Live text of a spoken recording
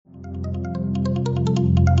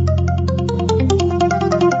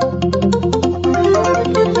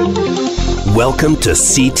Welcome to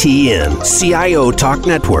CTN, CIO Talk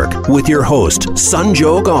Network, with your host,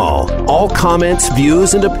 Sanjog Aul. All comments,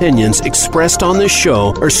 views, and opinions expressed on this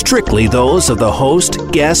show are strictly those of the host,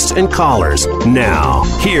 guests, and callers. Now,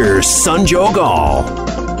 here's Sanjog Aul.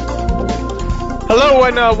 Hello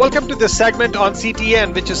and welcome to this segment on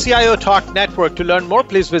CTN, which is CIO Talk Network. To learn more,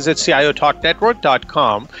 please visit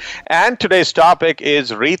CIOTalkNetwork.com. And today's topic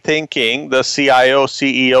is Rethinking the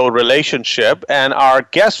CIO-CEO relationship. And our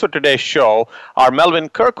guests for today's show are Melvin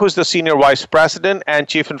Kirk, who's the Senior Vice President and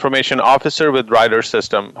Chief Information Officer with Ryder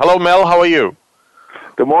System. Hello, Mel. How are you?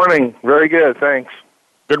 Good morning. Very good. Thanks.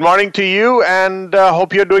 Good morning to you, and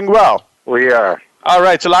hope you're doing well. We are. All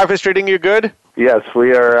right. So life is treating you good? Yes,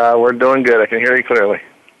 we are. We're doing good. I can hear you clearly.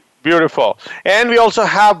 Beautiful. And we also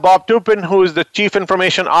have Bob Tupin, who is the Chief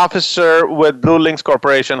Information Officer with Blue Links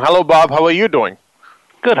Corporation. Hello, Bob. How are you doing?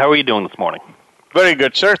 Good. How are you doing this morning? Very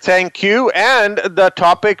good, sir. Thank you. And the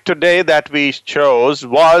topic today that we chose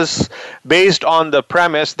was based on the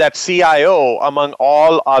premise that CIO, among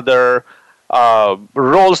all other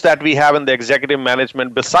roles that we have in the executive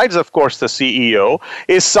management, besides, of course, the CEO,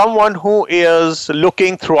 is someone who is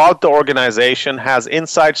looking throughout the organization, has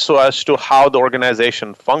insights as to how the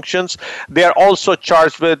organization functions. They are also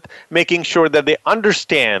charged with making sure that they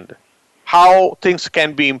understand how things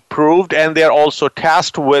can be improved, and they're also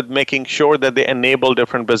tasked with making sure that they enable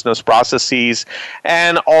different business processes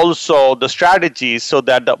and also the strategies so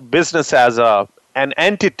that the business as an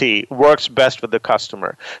entity works best with the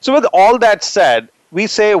customer. So with all that said, we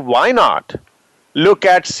say, why not look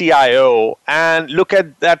at CIO and look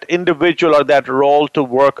at that individual or that role to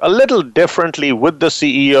work a little differently with the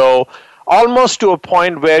CEO, almost to a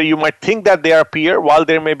point where you might think that they are peer, while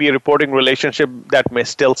there may be a reporting relationship that may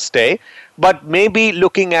still stay, but maybe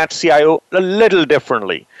looking at CIO a little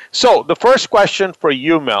differently. So the first question for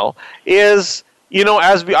you, Mel, is,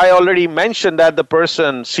 I already mentioned that the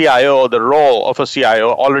person, CIO, the role of a CIO,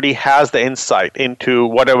 already has the insight into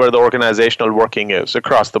whatever the organizational working is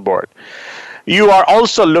across the board. You are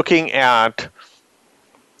also looking at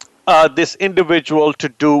this individual to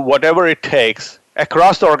do whatever it takes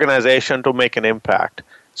across the organization to make an impact.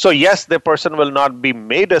 So yes, the person will not be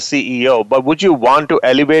made a CEO, but would you want to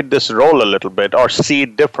elevate this role a little bit or see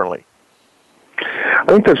it differently? I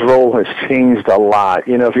think this role has changed a lot.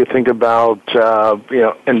 If you think about,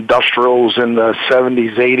 industrials in the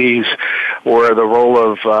 70s, 80s, where the role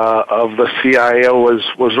of the CIO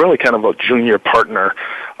was really kind of a junior partner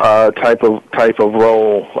type of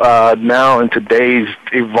role. Now in today's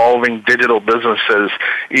evolving digital businesses,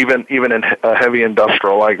 even in a heavy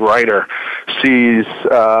industrial like Ryder, sees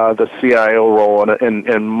the CIO role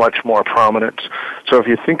in much more prominence. So if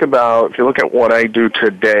you look at what I do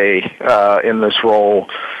today in this role,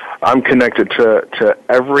 I'm connected to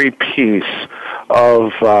every piece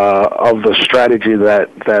of the strategy that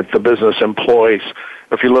the business employs.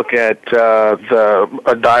 If you look at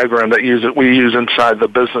a diagram that we use inside the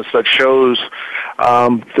business that shows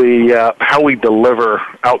how we deliver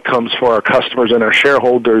outcomes for our customers and our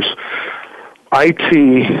shareholders, IT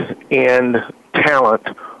and talent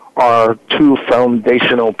are two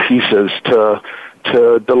foundational pieces to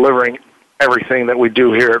delivering everything that we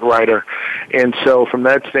do here at Ryder. And so from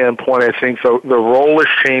that standpoint, I think the role has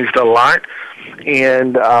changed a lot,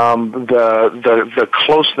 and the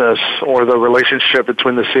closeness or the relationship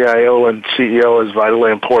between the CIO and CEO is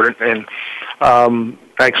vitally important. And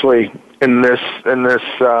actually, in this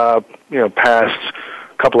past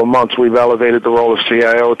couple of months, we've elevated the role of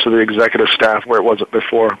CIO to the executive staff where it wasn't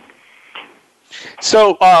before.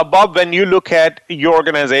 So, Bob, when you look at your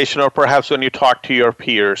organization, or perhaps when you talk to your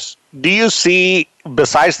peers, do you see,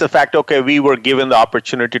 besides the fact, okay, we were given the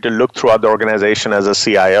opportunity to look throughout the organization as a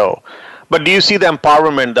CIO, but do you see the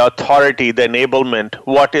empowerment, the authority, the enablement,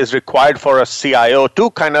 what is required for a CIO to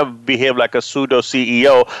kind of behave like a pseudo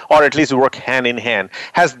CEO, or at least work hand in hand?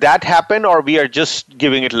 Has that happened, or we are just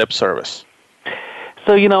giving it lip service?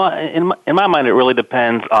 So, in my mind, it really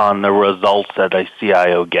depends on the results that a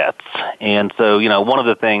CIO gets. And so, one of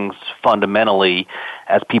the things fundamentally,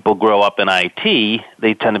 as people grow up in IT,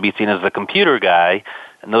 they tend to be seen as a computer guy,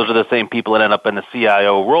 and those are the same people that end up in the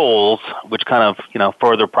CIO roles, which kind of,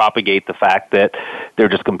 further propagate the fact that they're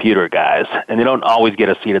just computer guys, and they don't always get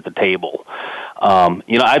a seat at the table.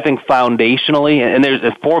 I think foundationally, and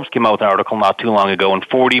Forbes came out with an article not too long ago, and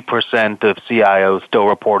 40% of CIOs still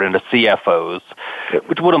report into CFOs,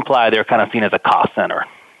 which would imply they're kind of seen as a cost center.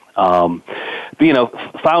 But,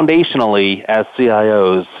 foundationally, as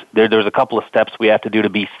CIOs, there's a couple of steps we have to do to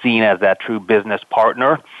be seen as that true business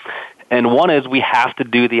partner. And one is we have to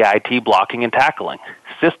do the IT blocking and tackling.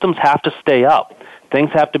 Systems have to stay up. Things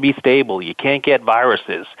have to be stable. You can't get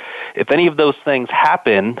viruses. If any of those things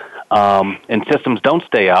happen and systems don't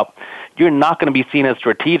stay up, you're not going to be seen as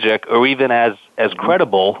strategic or even as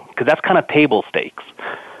credible, because that's kind of table stakes.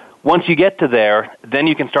 Once you get to there, then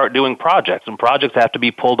you can start doing projects, and projects have to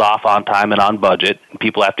be pulled off on time and on budget, and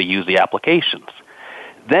people have to use the applications.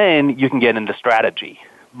 Then you can get into strategy.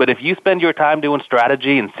 But if you spend your time doing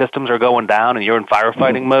strategy and systems are going down and you're in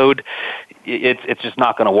firefighting mode, it's just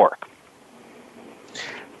not going to work.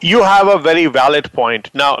 You have a very valid point.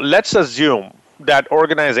 Now, let's assume that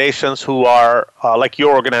organizations who are like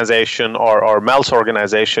your organization or Mel's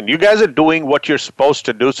organization, you guys are doing what you're supposed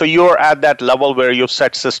to do. So you're at that level where you've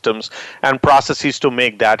set systems and processes to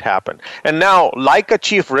make that happen. And now, like a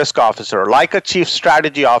chief risk officer, like a chief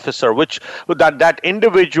strategy officer, which that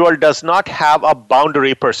individual does not have a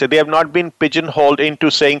boundary per se. They have not been pigeonholed into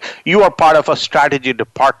saying you are part of a strategy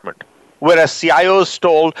department. Whereas CIO is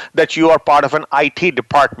told that you are part of an IT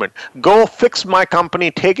department. Go fix my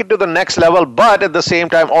company, take it to the next level, but at the same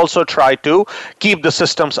time also try to keep the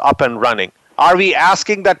systems up and running. Are we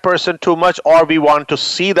asking that person too much, or we want to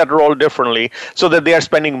see that role differently so that they are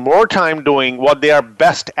spending more time doing what they are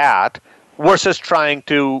best at versus trying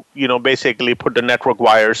to, basically put the network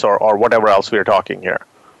wires or whatever else we are talking here?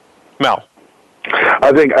 Mel.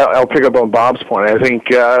 I think I'll pick up on Bob's point. I think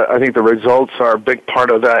the results are a big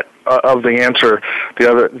part of that of the answer.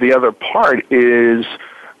 The other part is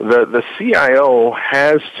the CIO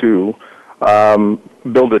has to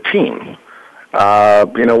build a team.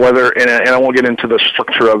 Whether and I won't get into the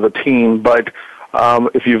structure of the team, but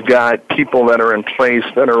if you've got people that are in place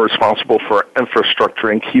that are responsible for infrastructure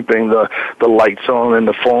and keeping the lights on and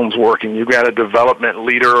the phones working, you've got a development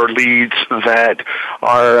leader or leads that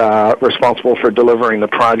are responsible for delivering the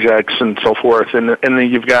projects and so forth, and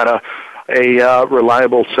then you've got a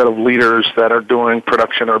reliable set of leaders that are doing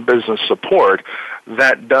production or business support.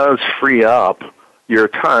 That does free up your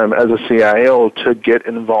time as a CIO to get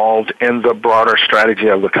involved in the broader strategy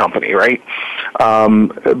of the company, right?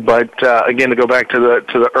 But again, to go back to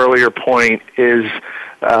the earlier point is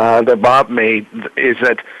that Bob made is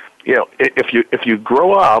that if you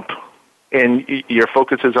grow up and your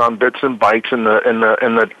focus is on bits and bytes and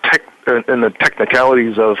the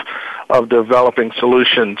technicalities of developing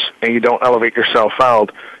solutions, and you don't elevate yourself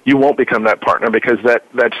out, you won't become that partner, because that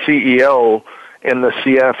CEO and the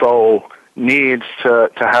CFO needs to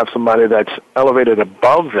have somebody that's elevated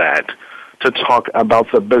above that to talk about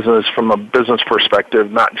the business from a business perspective,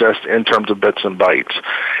 not just in terms of bits and bytes.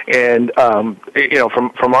 And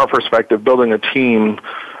from our perspective, building a team,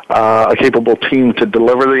 a capable team to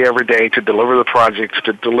deliver the everyday, to deliver the projects,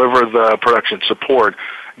 to deliver the production support,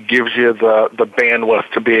 gives you the bandwidth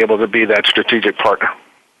to be able to be that strategic partner.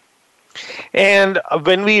 And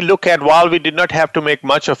when we look at, while we did not have to make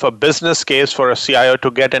much of a business case for a CIO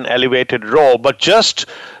to get an elevated role, but just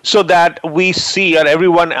so that we see, or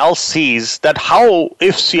everyone else sees, that how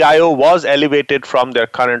if CIO was elevated from their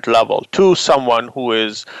current level to someone who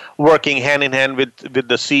is working hand in hand with the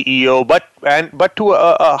CEO, but to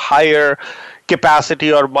a higher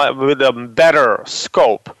capacity or with a better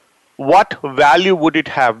scope, what value would it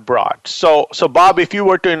have brought? So Bob, if you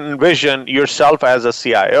were to envision yourself as a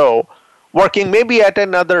CIO, working maybe at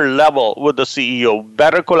another level with the CEO,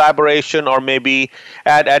 better collaboration, or maybe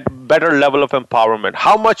at better level of empowerment,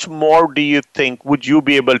 how much more do you think would you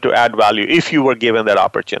be able to add value if you were given that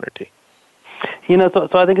opportunity? So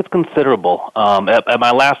I think it's considerable. At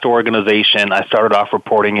my last organization, I started off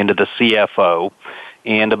reporting into the CFO,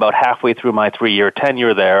 and about halfway through my 3-year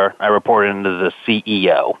tenure there, I reported into the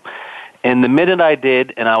CEO. And the minute I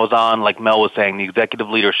did, and I was on, like Mel was saying, the executive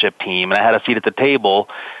leadership team, and I had a seat at the table,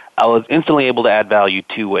 I was instantly able to add value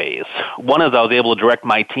 2 ways. One is I was able to direct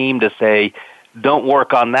my team to say, don't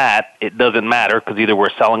work on that. It doesn't matter, because either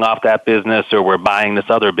we're selling off that business or we're buying this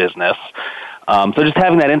other business. So just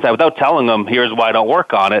having that insight without telling them, here's why I don't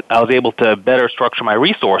work on it, I was able to better structure my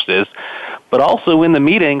resources. But also in the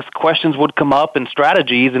meetings, questions would come up and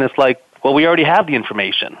strategies, and it's like, well, we already have the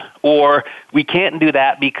information, or we can't do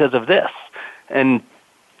that because of this. And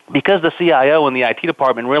because the CIO and the IT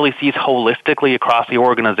department really sees holistically across the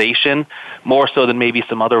organization, more so than maybe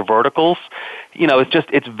some other verticals,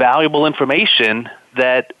 it's valuable information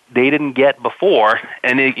that they didn't get before,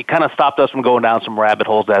 and it kind of stopped us from going down some rabbit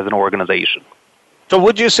holes as an organization. So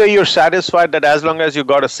would you say you're satisfied that as long as you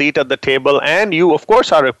got a seat at the table, and you, of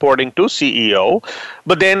course, are reporting to CEO,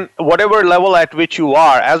 but then whatever level at which you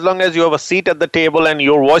are, as long as you have a seat at the table and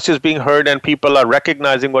your voice is being heard and people are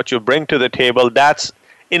recognizing what you bring to the table, that's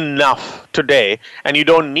enough today, and you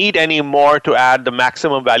don't need any more to add the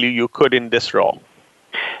maximum value you could in this role?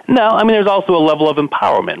 No, there's also a level of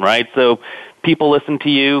empowerment, right? So people listen to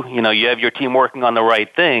you. You have your team working on the right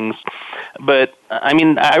things. But,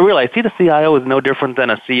 I realize, the CIO is no different than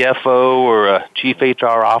a CFO or a chief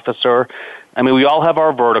HR officer. We all have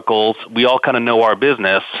our verticals. We all kind of know our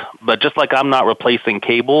business. But just like I'm not replacing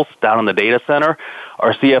cables down in the data center,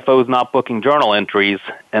 our CFO is not booking journal entries,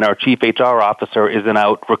 and our chief HR officer isn't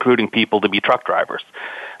out recruiting people to be truck drivers.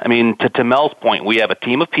 To Mel's point, we have a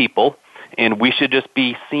team of people, and we should just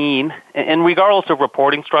be seen. And regardless of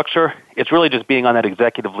reporting structure, it's really just being on that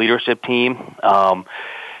executive leadership team.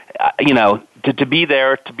 To be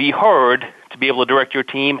there, to be heard, to be able to direct your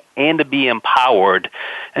team, and to be empowered,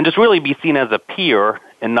 and just really be seen as a peer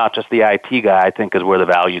and not just the IT guy, I think is where the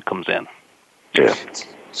value comes in. Yeah.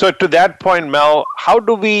 So to that point, Mel, how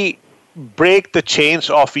do we break the chains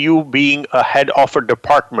of you being a head of a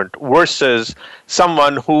department versus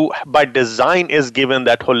someone who by design is given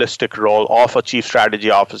that holistic role of a chief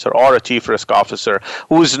strategy officer or a chief risk officer,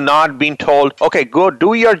 who's not being told, okay, go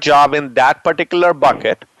do your job in that particular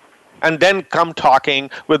bucket, and then come talking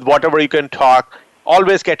with whatever you can talk,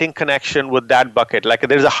 always getting connection with that bucket. Like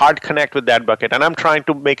there's a hard connect with that bucket, and I'm trying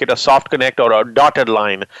to make it a soft connect or a dotted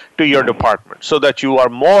line to your department so that you are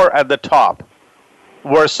more at the top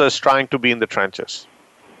versus trying to be in the trenches.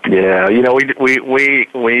 Yeah,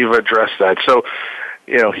 we've addressed that. So,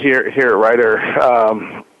 here at Ryder,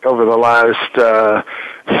 over the last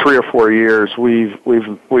 3 or 4 years, we've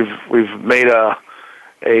made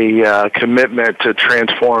a commitment to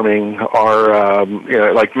transforming our,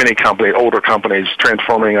 like many older companies,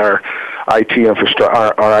 transforming our IT infrastructure,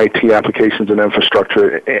 our IT applications and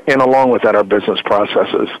infrastructure, and along with that, our business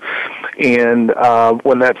processes. And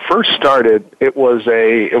when that first started, it was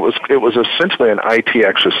essentially an IT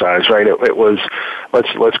exercise, right? It was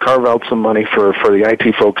let's carve out some money for the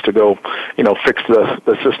IT folks to go, fix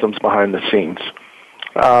the systems behind the scenes.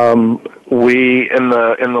 We in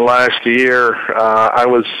the last year, I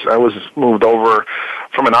was moved over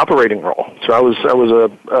from an operating role. So I was a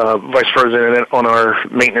vice president on our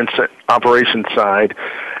maintenance operations side,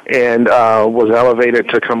 and was elevated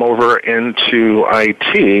to come over into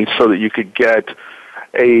IT so that you could get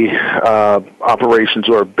a operations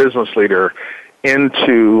or a business leader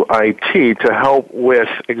into IT to help with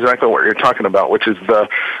exactly what you're talking about, which is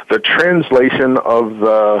the translation of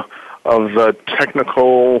the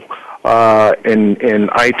technical and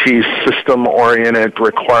IT system-oriented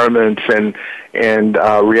requirements and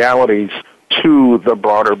realities to the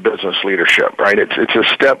broader business leadership, right? It's a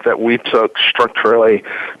step that we took structurally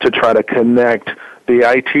to try to connect the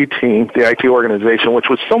IT team, the IT organization, which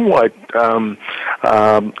was somewhat,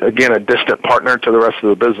 again, a distant partner to the rest of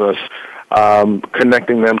the business,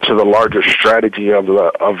 connecting them to the larger strategy of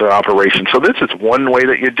the operation. So this is one way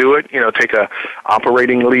that you do it. Take a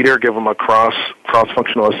operating leader, give them a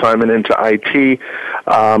cross-functional assignment into IT,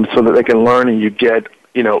 so that they can learn, and you get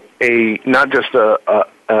not just a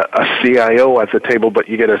CIO at the table, but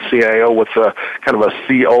you get a CIO with a kind of a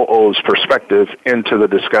COO's perspective into the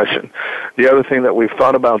discussion. The other thing that we've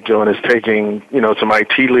thought about doing is taking, some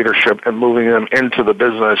IT leadership and moving them into the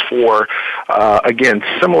business for, again,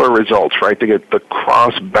 similar results, right? To get the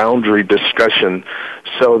cross-boundary discussion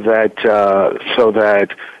so that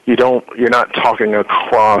you're not talking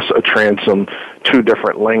across a transom 2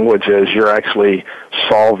 different languages. You're actually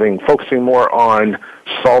focusing more on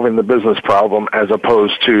solving the business problem as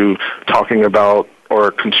opposed to talking about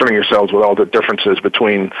or concerning yourselves with all the differences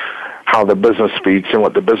between how the business speaks and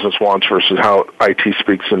what the business wants versus how IT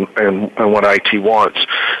speaks and what IT wants.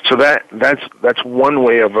 So that's one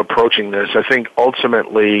way of approaching this. I think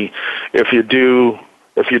ultimately, if you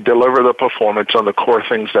deliver the performance on the core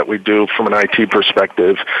things that we do from an IT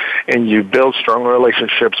perspective, and you build strong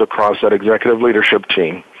relationships across that executive leadership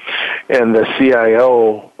team, and the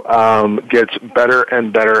CIO gets better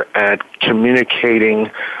and better at communicating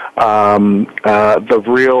the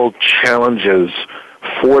real challenges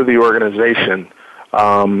for the organization,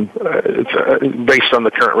 based on the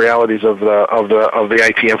current realities of the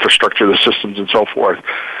IT infrastructure, the systems, and so forth.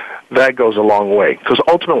 That goes a long way, because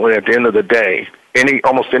ultimately, at the end of the day,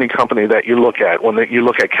 almost any company that you look at, when you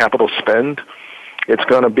look at capital spend, it's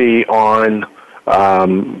going to be on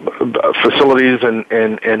facilities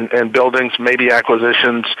and buildings, maybe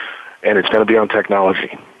acquisitions, and it's going to be on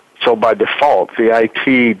technology. So by default, the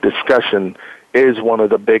IT discussion is one of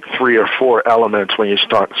the big 3 or 4 elements when you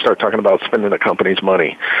start talking about spending a company's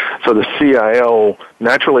money. So the CIO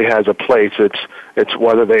naturally has a place. It's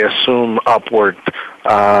whether they assume upward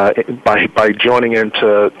by joining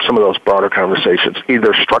into some of those broader conversations,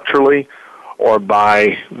 either structurally or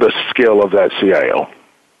by the skill of that CIO.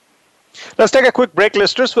 Let's take a quick break,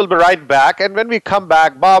 listeners. We'll be right back. And when we come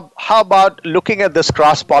back, Bob, how about looking at this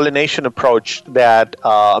cross-pollination approach that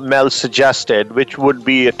Mel suggested, which would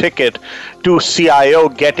be a ticket to CIO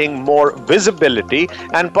getting more visibility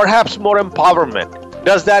and perhaps more empowerment?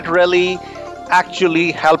 Does that really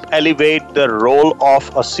actually help elevate the role of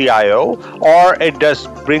a CIO, or it just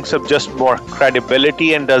brings up just more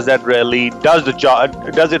credibility, and does it really do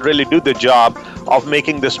the job of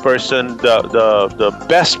making this person the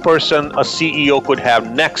best person a CEO could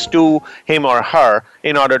have next to him or her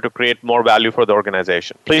in order to create more value for the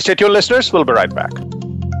organization? Please stay tuned, listeners. We'll be right back.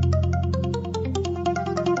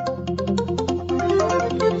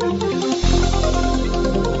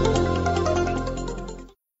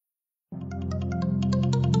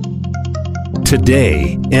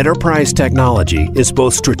 Today, enterprise technology is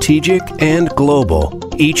both strategic and global.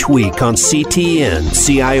 Each week on CTN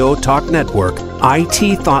CIO Talk Network,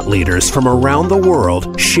 IT thought leaders from around the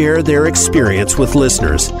world share their experience with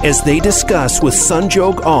listeners as they discuss with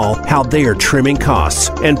Sanjog Aul how they are trimming costs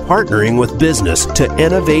and partnering with business to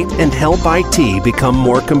innovate and help IT become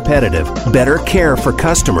more competitive, better care for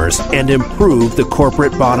customers, and improve the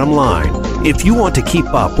corporate bottom line. If you want to keep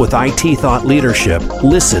up with IT thought leadership,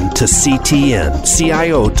 listen to CTN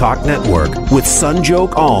CIO Talk Network with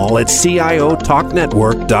Sanjog Aul at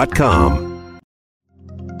CIOTalkNetwork.com.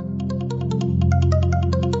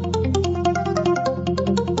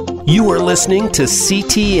 You are listening to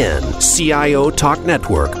CTN CIO Talk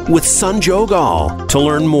Network with Sanjog Aul. To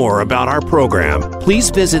learn more about our program, please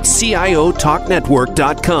visit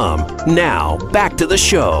CIOTalkNetwork.com. Now, back to the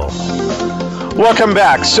show. Welcome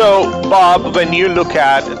back. So, Bob, when you look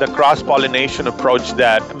at the cross-pollination approach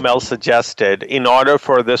that Mel suggested, in order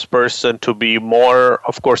for this person to be more,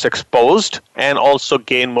 of course, exposed and also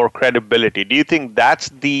gain more credibility, do you think that's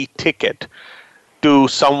the ticket to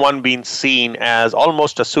someone being seen as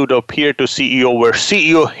almost a pseudo peer to CEO, where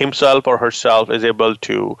CEO himself or herself is able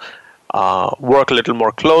to work a little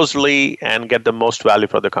more closely and get the most value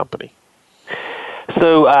for the company?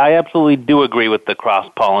 So I absolutely do agree with the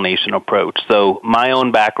cross-pollination approach. So my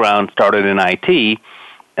own background started in IT,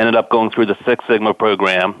 ended up going through the Six Sigma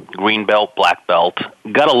program, green belt, black belt,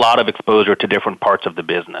 got a lot of exposure to different parts of the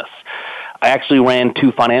business. I actually ran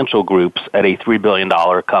 2 financial groups at a $3 billion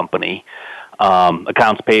company,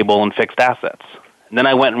 accounts payable and fixed assets. And then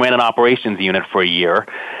I went and ran an operations unit for a year.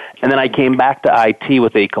 And then I came back to IT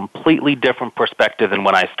with a completely different perspective than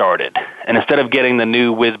when I started. And instead of getting the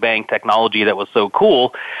new whiz-bang technology that was so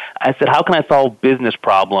cool, I said, how can I solve business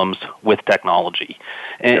problems with technology?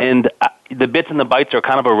 And the bits and the bytes are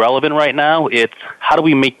kind of irrelevant right now. It's how do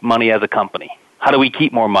we make money as a company? How do we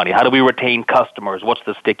keep more money? How do we retain customers? What's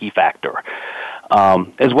the sticky factor?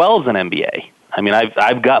 As well as an MBA. I mean,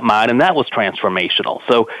 I've got mine, and that was transformational.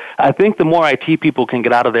 So I think the more IT people can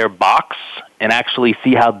get out of their box and actually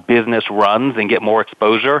see how business runs and get more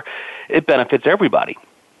exposure, it benefits everybody.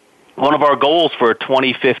 One of our goals for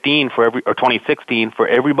 2016 for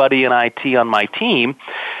everybody in IT on my team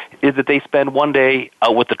is that they spend one day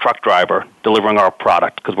out with the truck driver delivering our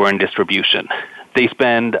product because we're in distribution. They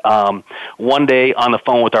spend one day on the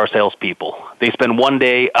phone with our salespeople. They spend one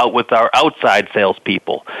day out with our outside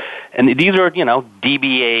salespeople. And these are,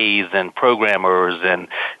 DBAs and programmers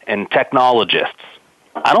and technologists.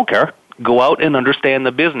 I don't care. Go out and understand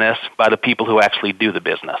the business by the people who actually do the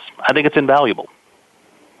business. I think it's invaluable.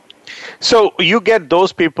 So you get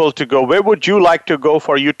those people to go. Where would you like to go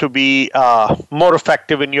for you to be more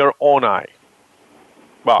effective in your own eye?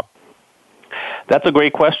 Bob. That's a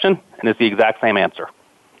great question, and it's the exact same answer.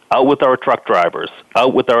 Out with our truck drivers,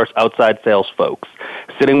 out with our outside sales folks,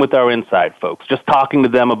 sitting with our inside folks, just talking to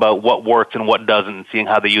them about what works and what doesn't, and seeing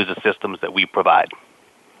how they use the systems that we provide.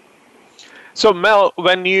 So, Mel,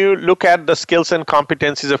 when you look at the skills and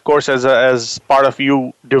competencies, of course, as part of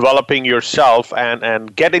you developing yourself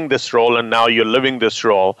and getting this role, and now you're living this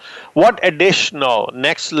role, what additional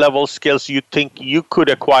next level skills you think you could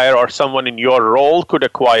acquire or someone in your role could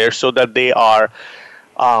acquire so that they are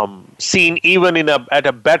seen even at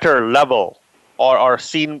a better level or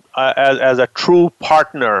seen as a true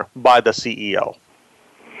partner by the CEO?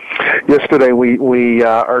 Yesterday, we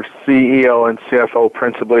our CEO and CFO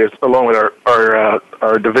principally, along with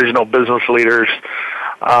our divisional business leaders,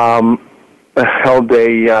 held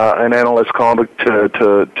an analyst call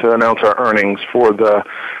to announce our earnings for the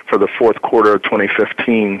fourth quarter of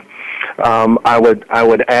 2015. I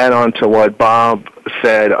would add on to what Bob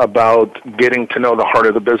said about getting to know the heart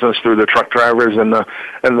of the business through the truck drivers and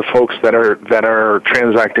the folks that are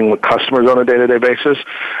transacting with customers on a day-to-day basis.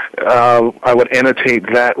 I would annotate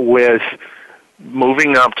that with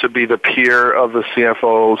moving up to be the peer of the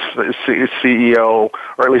CFO, CEO,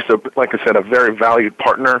 or at least, like I said, a very valued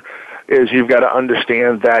partner, is you've got to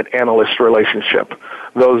understand that analyst relationship.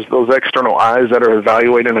 Those external eyes that are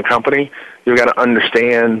evaluating a company, you've got to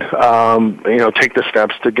understand, take the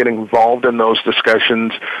steps to get involved in those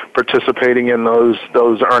discussions, participating in those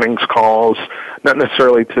earnings calls, not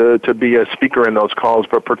necessarily to be a speaker in those calls,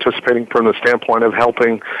 but participating from the standpoint of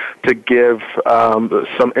helping to give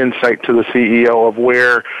some insight to the CEO of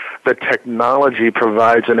where the technology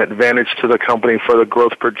provides an advantage to the company for the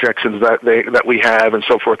growth projections that we have, and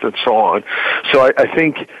so forth and so on. So I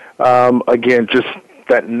think, again, just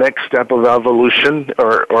that next step of evolution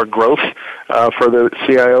or growth for the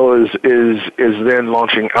CIO is then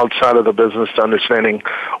launching outside of the business to understanding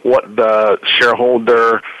what the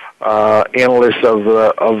shareholder analysts of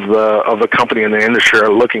the company and the industry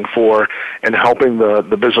are looking for, and helping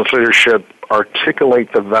the business leadership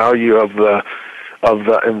articulate the value of the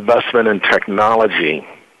investment in technology,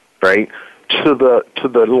 right, to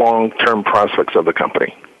the long-term prospects of the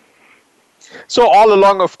company. So all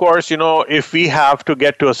along, of course, if we have to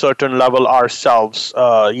get to a certain level ourselves,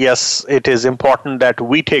 yes, it is important that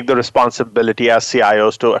we take the responsibility as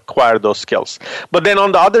CIOs to acquire those skills. But then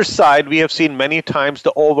on the other side, we have seen many times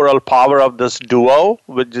the overall power of this duo,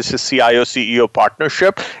 which is a CIO-CEO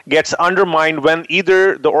partnership, gets undermined when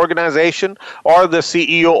either the organization or the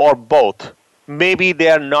CEO or both, maybe they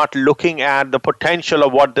are not looking at the potential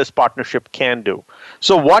of what this partnership can do.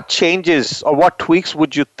 So what changes or what tweaks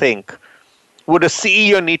would you think would a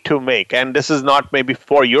CEO need to make? And this is not maybe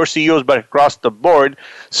for your CEOs, but across the board,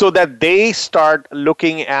 so that they start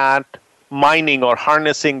looking at mining or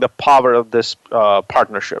harnessing the power of this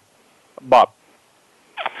partnership. Bob?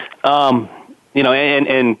 And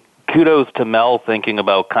kudos to Mel thinking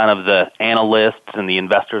about kind of the analysts and the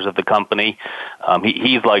investors of the company.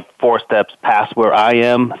 He's like 4 steps past where I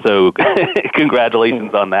am, so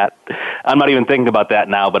congratulations on that. I'm not even thinking about that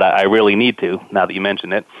now, but I really need to, now that you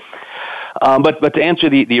mention it. But to answer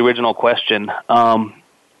the original question,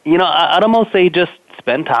 I'd almost say just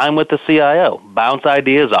spend time with the CIO, bounce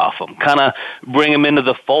ideas off them, kind of bring them into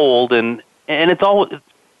the fold, and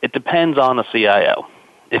it depends on the CIO.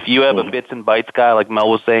 If you have a bits and bytes guy, like Mel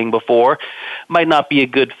was saying before, might not be a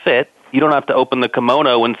good fit. You don't have to open the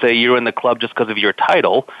kimono and say you're in the club just because of your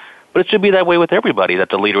title, but it should be that way with everybody, that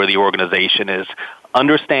the leader of the organization is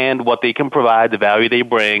understand what they can provide, the value they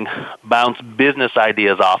bring, bounce business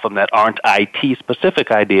ideas off them that aren't IT-specific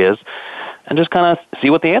ideas, and just kind of see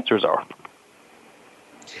what the answers are.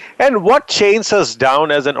 And what chains us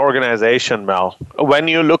down as an organization, Mel? When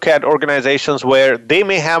you look at organizations where they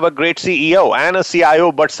may have a great CEO and a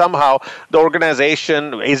CIO, but somehow the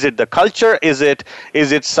organization, is it the culture? Is it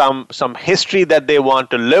some history that they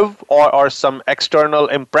want to live, or some external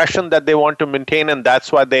impression that they want to maintain, and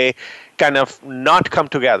that's why they kind of not come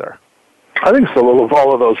together? I think it's a little of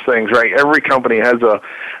all of those things, right? Every company has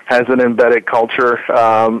an embedded culture.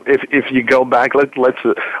 If you go back, let's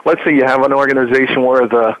say you have an organization where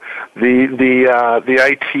the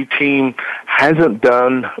IT team hasn't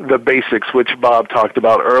done the basics, which Bob talked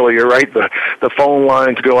about earlier, right? The phone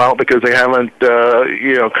lines go out because they haven't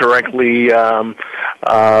correctly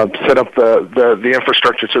set up the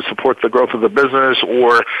infrastructure to support the growth of the business,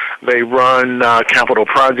 or they run capital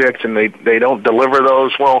projects and they don't deliver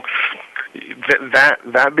those. Well,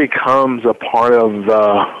 that becomes a part of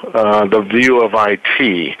the view of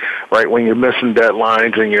IT, right? When you're missing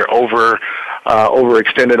deadlines and you're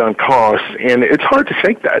overextended on costs, and it's hard to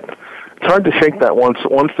shake that. It's hard to shake that once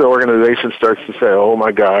the organization starts to say, "Oh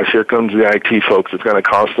my gosh, here comes the IT folks. It's going to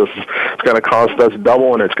cost us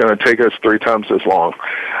double, and it's going to take us 3 times as long."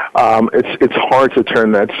 It's hard to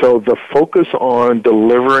turn that. So the focus on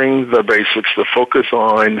delivering the basics, the focus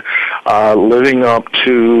on living up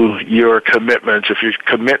to your commitments. If you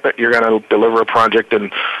commit that you're going to deliver a project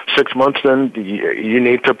in 6 months, then you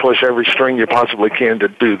need to push every string you possibly can to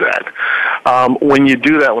do that. When you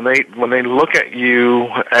do that, when they look at you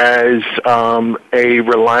as a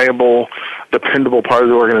reliable, dependable part of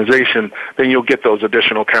the organization, then you'll get those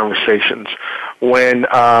additional conversations. When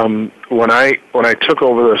I took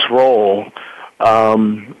over this role,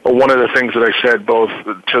 one of the things that I said both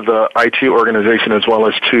to the IT organization as well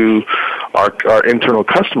as to our internal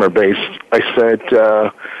customer base, I said,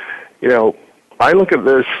 I look at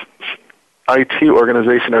this IT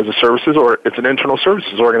organization as a services, or it's an internal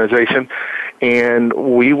services organization, and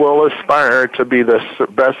we will aspire to be the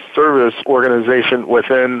best service organization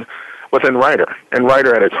within Ryder, and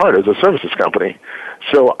Ryder at its heart is a services company.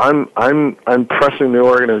 So I'm pressing the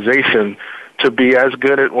organization to be as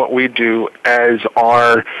good at what we do as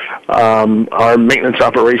our maintenance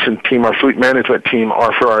operation team, our fleet management team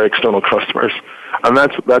are for our external customers. And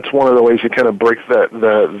that's one of the ways you kind of break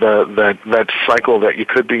that cycle that you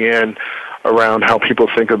could be in around how people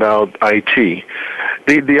think about IT.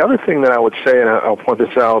 The other thing that I would say, and I'll point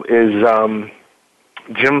this out, is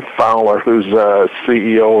Jim Fowler, who's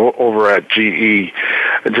CEO over at GE,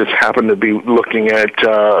 just happened to be looking at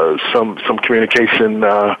some communication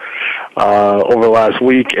over last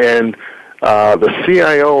week, and the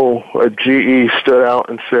CIO at GE stood out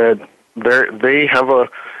and said they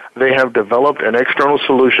have developed an external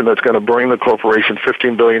solution that's going to bring the corporation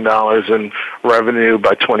 $15 billion in revenue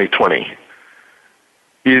by 2020.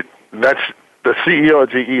 That's the CEO of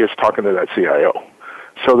GE is talking to that CIO.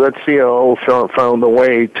 So that CIO found a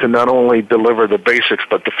way to not only deliver the basics,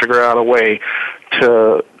 but to figure out a way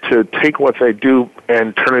to take what they do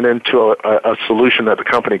and turn it into a solution that the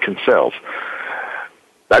company can sell.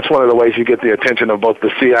 That's one of the ways you get the attention of both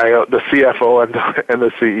the CIO, the CFO, and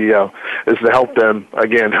the CEO, is to help them,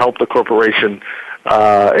 again, help the corporation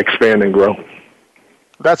expand and grow.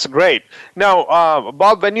 That's great. Now,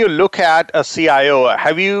 Bob, when you look at a CIO,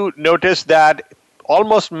 have you noticed that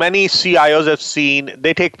almost many CIOs I've seen,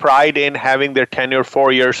 they take pride in having their tenure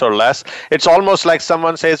 4 years or less? It's almost like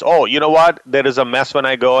someone says, oh, you know what? There is a mess when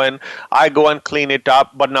I go in. I go and clean it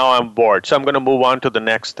up, but now I'm bored, so I'm going to move on to the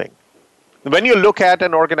next thing. When you look at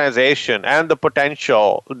an organization and the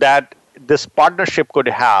potential that this partnership could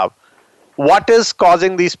have, what is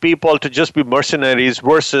causing these people to just be mercenaries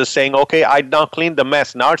versus saying, okay, I now cleaned the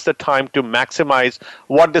mess. Now it's the time to maximize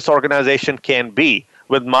what this organization can be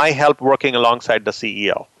with my help working alongside the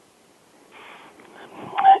CEO?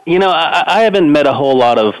 You know, I haven't met a whole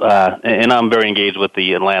lot of, and I'm very engaged with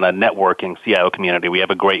the Atlanta networking CIO community. We have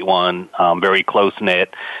a great one, very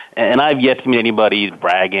close-knit, and I've yet to meet anybody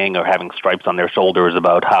bragging or having stripes on their shoulders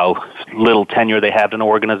about how little tenure they have in an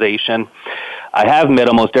organization. I have met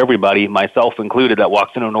almost everybody, myself included, that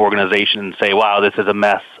walks into an organization and say, wow, this is a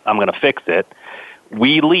mess, I'm going to fix it.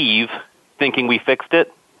 We leave thinking we fixed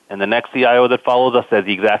it, and the next CIO that follows us says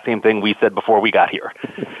the exact same thing we said before we got here.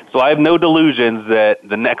 So I have no delusions that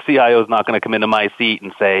the next CIO is not going to come into my seat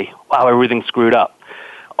and say, wow, everything's screwed up.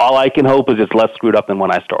 All I can hope is it's less screwed up than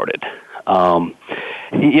when I started.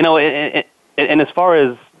 You know, and as far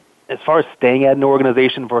as staying at an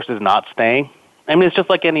organization versus not staying, I mean, it's just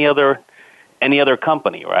like any other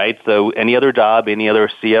company, right? So any other job, any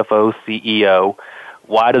other CFO, CEO,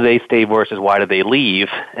 why do they stay versus why do they leave?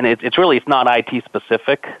 And it's not IT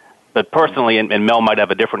specific, but personally, and Mel might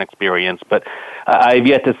have a different experience, but I've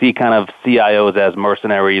yet to see kind of CIOs as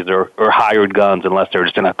mercenaries or hired guns unless they're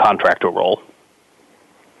just in a contractor role.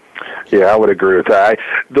 Yeah, I would agree with that.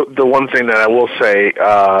 The one thing that I will say,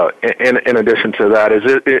 in addition to that,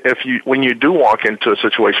 is when you do walk into a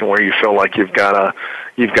situation where you feel like you've got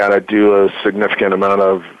to do a significant amount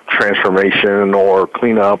of transformation or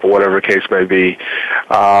cleanup or whatever the case may be,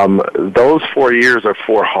 those 4 years are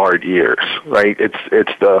 4 hard years, right?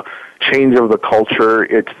 It's the change of the culture,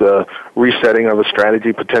 it's the resetting of a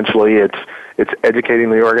strategy potentially, it's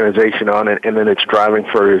educating the organization on it, and then it's driving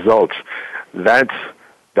for results.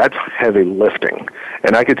 That's heavy lifting.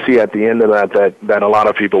 And I could see at the end of that a lot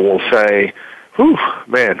of people will say, whew,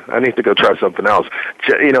 man, I need to go try something else.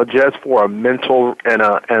 You know, just for a mental and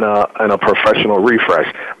a professional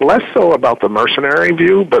refresh. Less so about the mercenary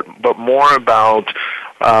view, but more about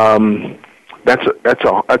that's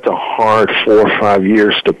a hard 4 or 5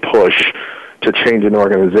 years to push to change an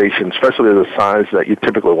organization, especially the size that you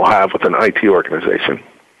typically will have with an IT organization.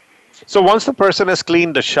 So once the person has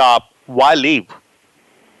cleaned the shop, why leave?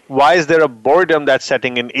 Why is there a boredom that's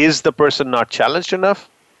setting in? Is the person not challenged enough,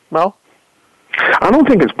 Mel? I don't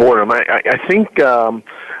think it's boredom. I think,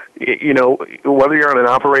 you know, whether you're on an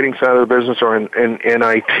operating side of the business or in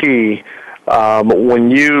IT,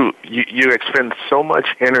 when you expend so much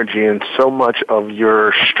energy and so much of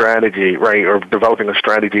your strategy, right, or developing a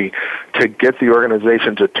strategy to get the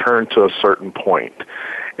organization to turn to a certain point.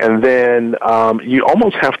 And then you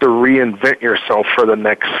almost have to reinvent yourself for the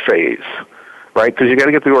next phase. Right, because you got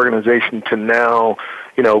to get the organization to now,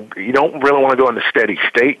 you know, you don't really want to go into steady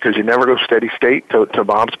state because you never go steady state. To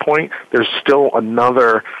Bob's point, there's still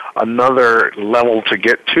another level to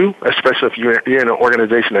get to, especially if you're in an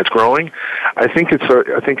organization that's growing. I think it's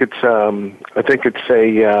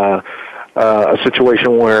a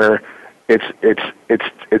situation where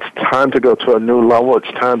it's time to go to a new level.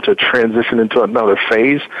 It's time to transition into another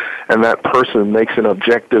phase, and that person makes an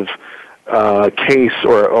objective case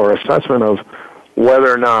or assessment of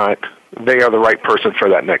whether or not they are the right person for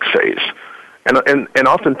that next phase. And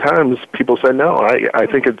oftentimes people say, no, I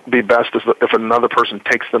think it'd be best if another person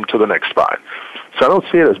takes them to the next spot. So I don't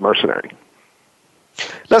see it as mercenary.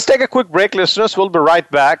 Let's take a quick break, listeners. We'll be right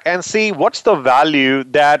back and see what's the value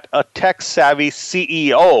that a tech-savvy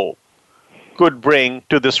CEO could bring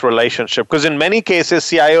to this relationship. Because in many cases,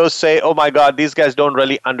 CIOs say, oh my God, these guys don't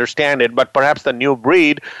really understand it. But perhaps the new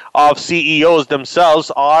breed of CEOs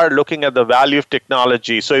themselves are looking at the value of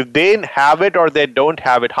technology. So if they have it or they don't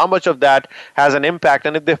have it, how much of that has an impact?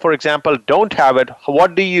 And if they, for example, don't have it,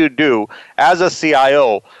 what do you do as a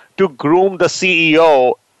CIO to groom the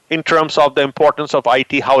CEO in terms of the importance of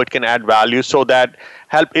IT, how it can add value so that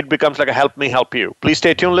it becomes like a help me help you? Please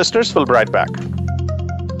stay tuned, listeners. We'll be right back.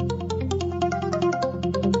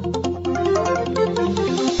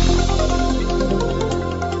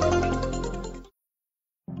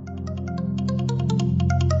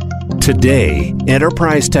 Today,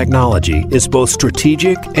 enterprise technology is both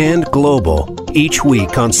strategic and global. Each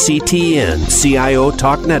week on CTN CIO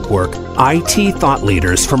Talk Network, IT thought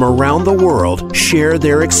leaders from around the world share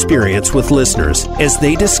their experience with listeners as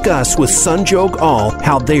they discuss with Sanjog Aul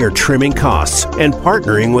how they are trimming costs and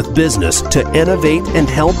partnering with business to innovate and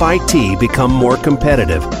help IT become more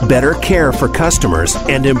competitive, better care for customers,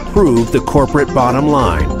 and improve the corporate bottom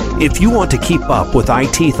line. If you want to keep up with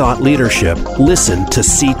IT thought leadership, listen to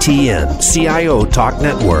CTN CIO Talk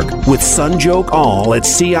Network with Sanjog Aul at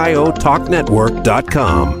CIOTalkNetwork.com.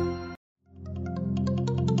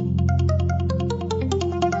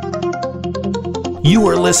 You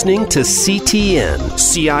are listening to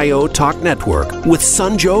CTN CIO Talk Network with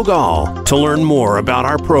Sanjog Aul. To learn more about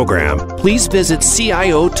our program, please visit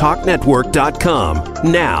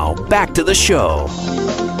CIOTalkNetwork.com. Now, back to the show.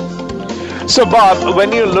 So, Bob,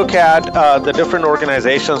 when you look at the different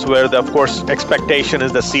organizations where, of course, expectation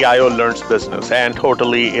is the CIO learns business and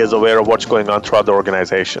totally is aware of what's going on throughout the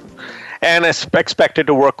organization and is expected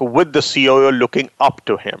to work with the CIO looking up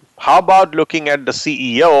to him. How about looking at the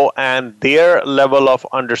CEO and their level of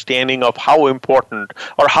understanding of how important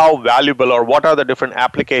or how valuable or what are the different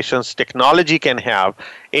applications technology can have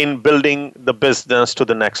in building the business to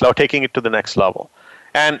the next level, taking it to the next level?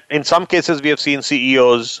 And in some cases, we have seen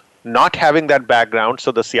CEOs not having that background,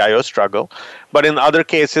 so the CIO struggle. But in other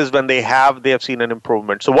cases, when they have seen an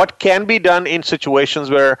improvement. So what can be done in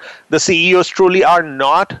situations where the CEOs truly are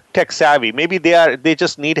not tech savvy? Maybe they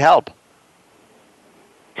just need help.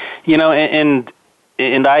 You know, and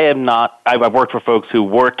I am not. I've worked for folks who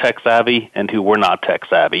were tech savvy and who were not tech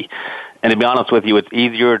savvy. And to be honest with you, it's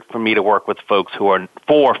easier for me to work with folks who are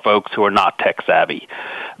not tech savvy.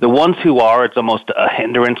 The ones who are, it's almost a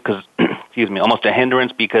hindrance because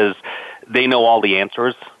they know all the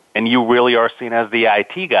answers, and you really are seen as the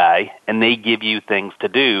IT guy, and they give you things to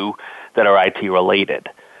do that are IT related.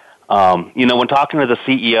 When talking to the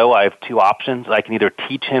CEO, I have two options. I can either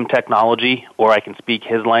teach him technology or I can speak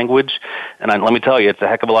his language. And let me tell you, it's a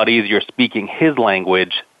heck of a lot easier speaking his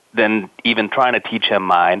language than even trying to teach him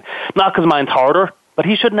mine. Not because mine's harder, but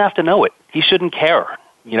he shouldn't have to know it. He shouldn't care.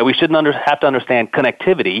 We shouldn't have to understand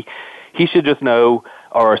connectivity. He should just know,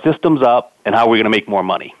 are our systems up and how we're going to make more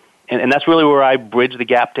money. And that's really where I bridge the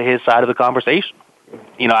gap to his side of the conversation.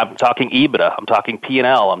 I'm talking EBITDA, I'm talking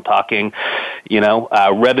P&L, I'm talking,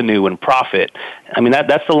 revenue and profit. I mean,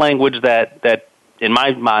 that's the language that in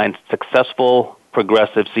my mind, successful,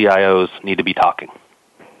 progressive CIOs need to be talking.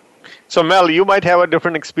 So, Mel, you might have a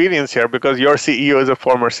different experience here because your CEO is a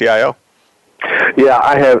former CIO. Yeah,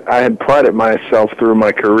 I had prided myself through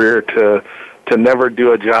my career to never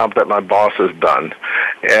do a job that my boss has done,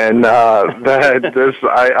 and I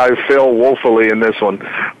fail woefully in this one.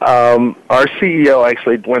 Our CEO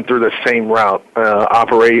actually went through the same route,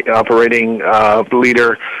 operating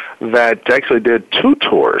leader that actually did 2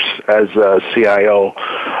 tours as a CIO,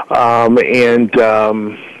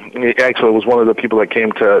 he actually was one of the people that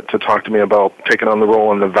came to talk to me about taking on the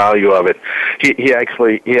role and the value of it. He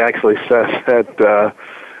actually says that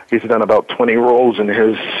he's done about 20 roles in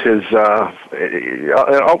his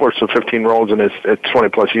upwards of 15 roles in his 20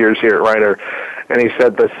 plus years here at Ryder, and he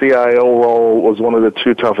said the CIO role was one of the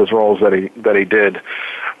 2 toughest roles that he did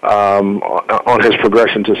on his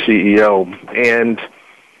progression to CEO, and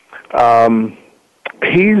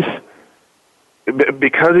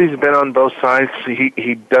because he's been on both sides,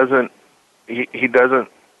 he doesn't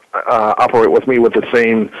operate with me with the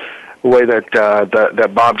same way that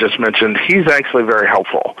Bob just mentioned. He's actually very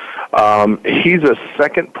helpful. He's a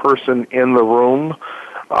second person in the room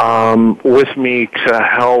with me to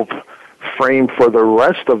help frame for the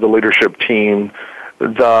rest of the leadership team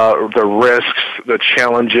the risks, the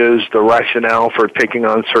challenges, the rationale for taking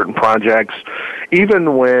on certain projects,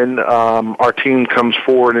 even when our team comes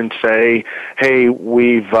forward and say, "Hey,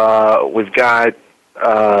 we've got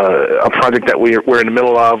a project that we're in the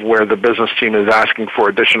middle of where the business team is asking for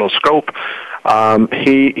additional scope,"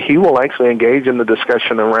 he will actually engage in the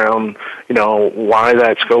discussion around why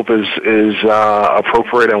that scope is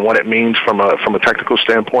appropriate and what it means from a technical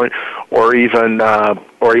standpoint, or even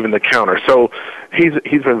the counter. So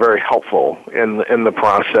he's been very helpful in the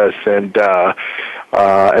process, and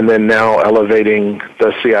then now elevating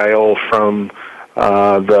the CIO from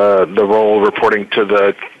the role reporting to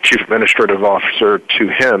the chief administrative officer to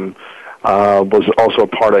him was also a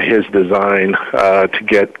part of his design to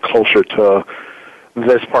get closer to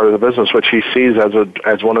this part of the business, which he sees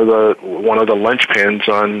as one of the linchpins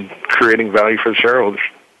on creating value for the shareholders.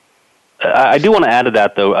 I do want to add to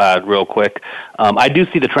that, though, real quick. I do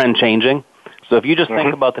see the trend changing. So if you just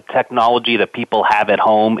think about the technology that people have at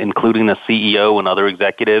home, including the CEO and other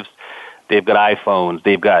executives, they've got iPhones,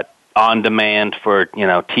 they've got on-demand for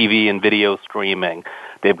TV and video streaming,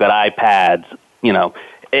 they've got iPads,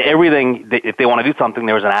 everything. If they want to do something,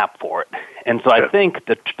 there's an app for it. And so I think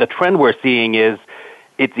the trend we're seeing is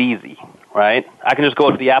it's easy, right? I can just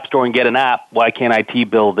go to the App Store and get an app. Why can't IT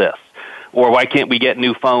build this? Or why can't we get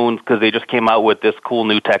new phones because they just came out with this cool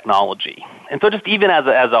new technology? And so just even as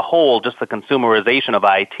a whole, just the consumerization of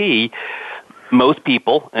IT, most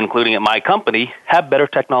people, including at my company, have better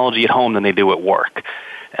technology at home than they do at work.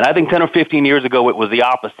 And I think 10 or 15 years ago, it was the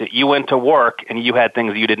opposite. You went to work and you had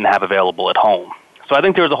things you didn't have available at home. So I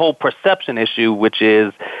think there's a whole perception issue, which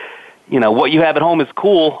is, what you have at home is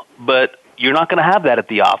cool, but you're not going to have that at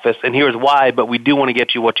the office, and here's why, but we do want to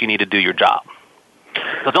get you what you need to do your job.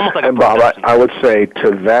 So it's almost like and Bob, I would say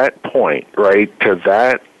to that point, right, to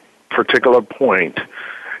that particular point,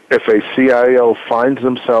 if a CIO finds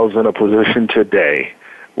themselves in a position today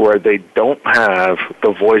where they don't have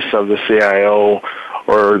the voice of the CIO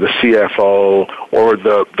or the CFO or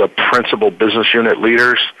the principal business unit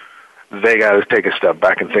leaders, they got to take a step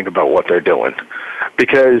back and think about what they're doing,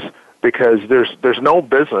 because there's no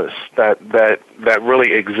business that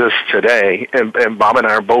really exists today, and Bob and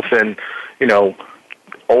I are both in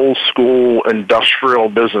old school industrial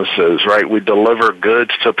businesses, right? We deliver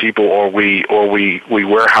goods to people, or we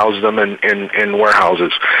warehouse them in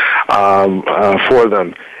warehouses for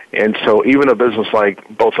them. And so even a business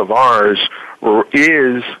like both of ours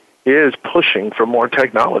is pushing for more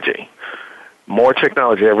technology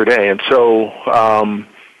every day. And so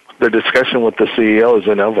the discussion with the CEO is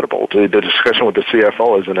inevitable. The discussion with the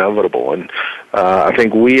CFO is inevitable. And I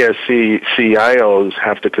think we as CIOs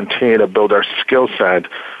have to continue to build our skill set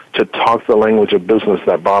to talk the language of business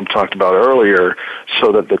that Bob talked about earlier,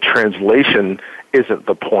 so that the translation isn't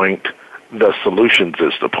the point, the solutions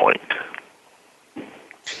is the point.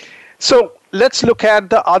 So let's look at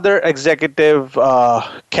the other executive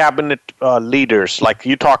cabinet leaders. Like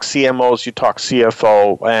you talk CMOs, you talk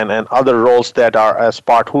CFO, and other roles that are as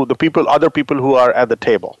part other people who are at the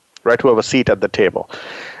table, right? Who have a seat at the table.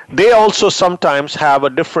 They also sometimes have a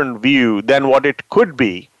different view than what it could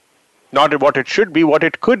be, not what it should be, what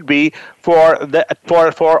it could be for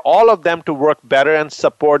all of them to work better and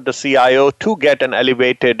support the CIO to get an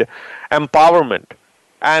elevated empowerment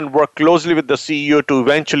and work closely with the CEO to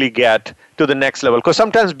eventually get to the next level. Because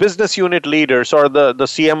sometimes business unit leaders or the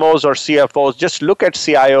CMOs or CFOs just look at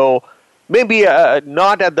CIO maybe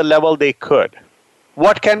not at the level they could.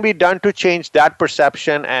 What can be done to change that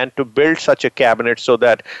perception and to build such a cabinet so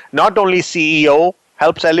that not only CEO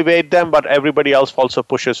helps elevate them, but everybody else also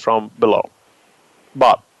pushes from below?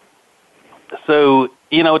 Bob. So,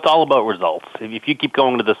 it's all about results. If you keep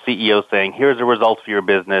going to the CEO saying, here's the results for your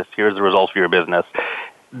business, here's the results for your business,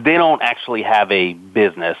 they don't actually have a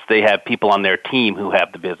business. They have people on their team who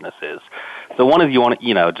have the businesses. So one of you want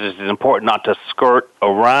to, just it's important not to skirt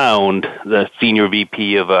around the senior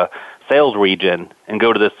VP of a sales region and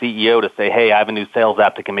go to the CEO to say, hey, I have a new sales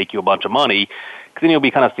app that can make you a bunch of money, because then you'll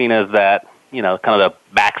be kind of seen as that, kind of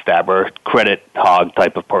the backstabber, credit hog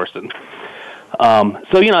type of person.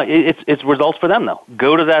 So, it's results for them, though.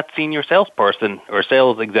 Go to that senior salesperson or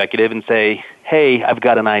sales executive and say, hey, I've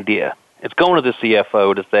got an idea. It's going to the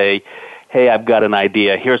CFO to say, hey, I've got an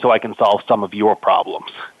idea. Here's how I can solve some of your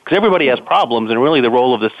problems. Because everybody has problems, and really the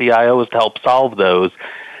role of the CIO is to help solve those,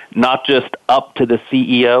 not just up to the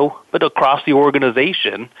CEO, but across the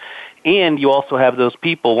organization. And you also have those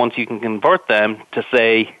people, once you can convert them, to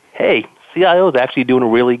say, hey, CIO is actually doing a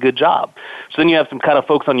really good job. So then you have some kind of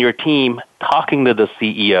folks on your team talking to the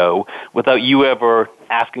CEO without you ever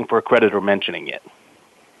asking for credit or mentioning it.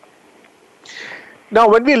 Now,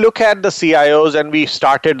 when we look at the CIOs, and we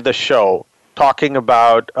started the show talking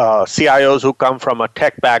about CIOs who come from a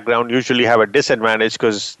tech background usually have a disadvantage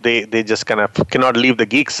because they just kind of cannot leave the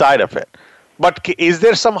geek side of it. But is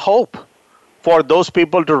there some hope for those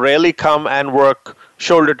people to really come and work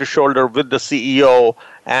shoulder to shoulder with the CEO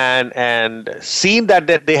and seeing that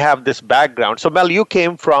they have this background? So Mel, you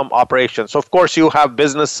came from operations. So of course you have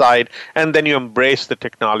business side and then you embrace the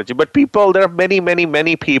technology. But there are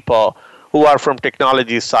many people who are from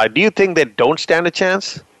technology side. Do you think they don't stand a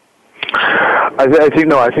chance? I think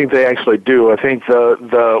no. I think they actually do. I think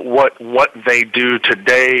what they do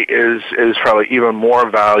today is probably even more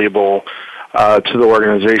valuable to the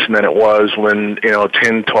organization than it was when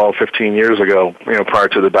 10, 12, 15 years ago. Prior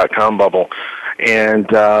to the dot-com bubble. And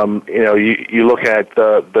you look at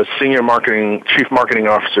the chief marketing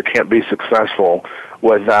officer can't be successful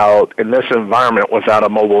in this environment without a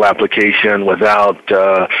mobile application, without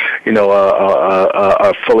a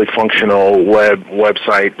fully functional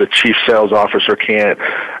website. The chief sales officer can't.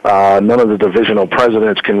 None of the divisional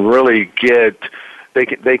presidents can really get.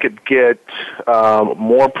 They could get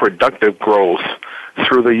more productive growth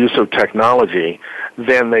through the use of technology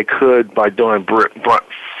than they could by doing blunt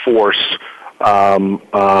force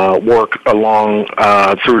work along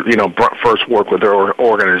through blunt force work with their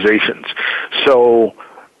organizations. So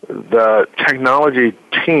the technology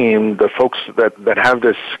team, the folks that have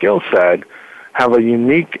this skill set, have a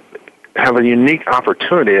unique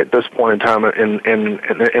opportunity at this point in time in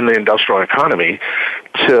the industrial economy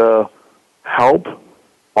to help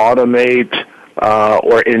automate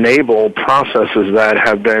or enable processes that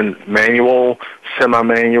have been manual,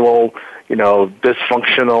 semi-manual,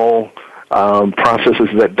 dysfunctional processes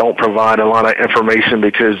that don't provide a lot of information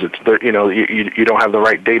because you don't have the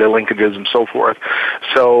right data linkages and so forth.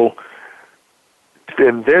 So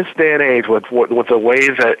in this day and age, with the way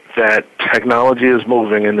that technology is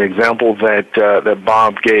moving, and the example that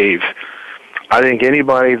Bob gave, I think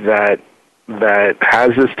anybody that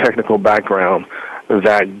has this technical background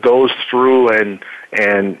that goes through and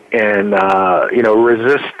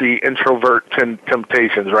resist the introvert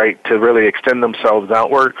temptations, right, to really extend themselves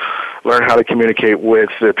outward, learn how to communicate with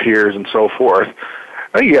their peers and so forth.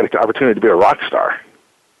 I think you got an opportunity to be a rock star.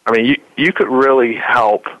 I mean, you could really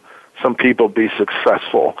help some people be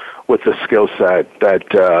successful with the skill set that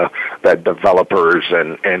developers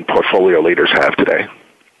and portfolio leaders have today.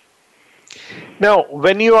 Now,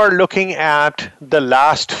 when you are looking at the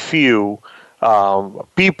last few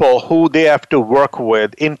people who they have to work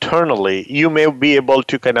with internally, you may be able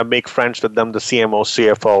to kind of make friends with them, the CMO,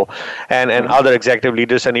 CFO, and other executive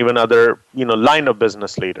leaders, and even other line of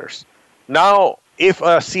business leaders. Now, if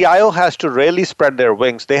a CIO has to really spread their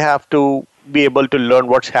wings, they have to be able to learn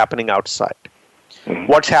what's happening outside.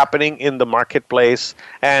 What's happening in the marketplace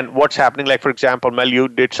and what's happening, like, for example, Mel, you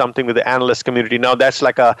did something with the analyst community. Now, that's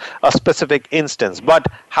like a specific instance. But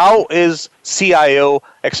how is CIO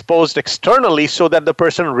exposed externally so that the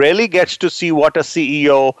person really gets to see what a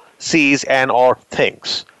CEO sees and or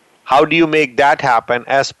thinks? How do you make that happen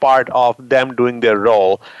as part of them doing their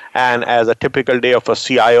role? And as a typical day of a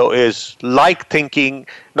CIO is like thinking,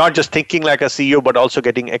 not just thinking like a CEO, but also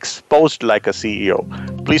getting exposed like a CEO.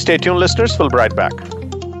 Please stay tuned, listeners. We'll be right back.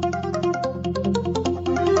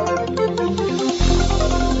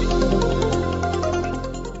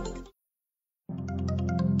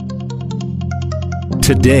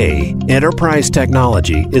 Today, enterprise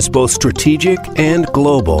technology is both strategic and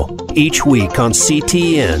global. Each week on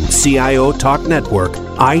CTN CIO Talk Network,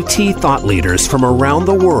 IT thought leaders from around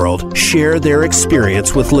the world share their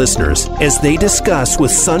experience with listeners as they discuss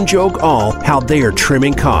with Sanjog Aul how they are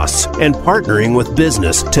trimming costs and partnering with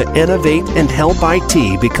business to innovate and help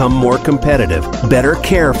IT become more competitive, better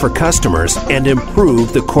care for customers, and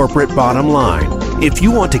improve the corporate bottom line. If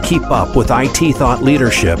you want to keep up with IT thought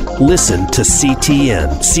leadership, listen to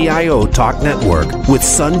CTN CIO Talk Network with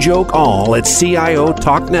Sanjog Aul at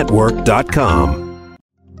CIOTalkNetwork.com.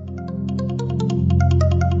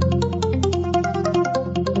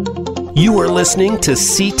 You are listening to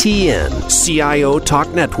CTN CIO Talk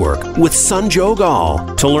Network with Sanjog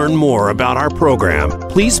Aul. To learn more about our program,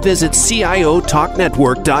 please visit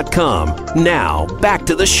CIOTalkNetwork.com. Now, back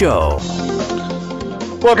to the show.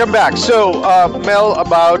 Welcome back. So, Mel,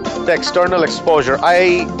 about the external exposure,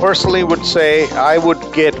 I personally would say I would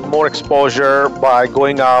get more exposure by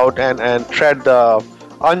going out and tread the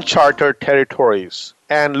uncharted territories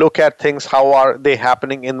and look at things, how are they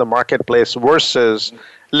happening in the marketplace versus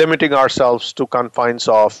limiting ourselves to confines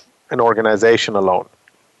of an organization alone.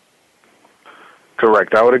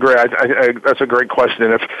 Correct. I would agree. That's a great question.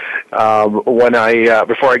 And if when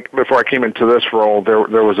before I came into this role, there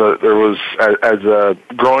was as a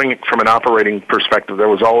growing from an operating perspective, there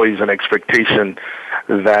was always an expectation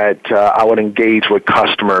that I would engage with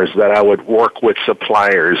customers, that I would work with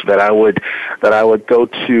suppliers, that I would go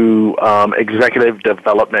to executive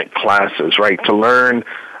development classes, right, to learn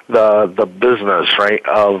the business, right,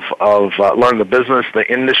 of learn the business, the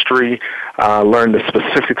industry, learn the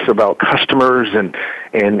specifics about customers and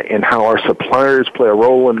how our suppliers play a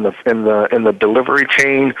role in the delivery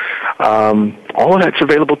chain. All of that's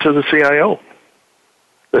available to the CIO.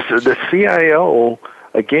 The CIO,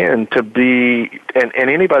 again, to be and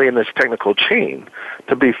anybody in this technical chain,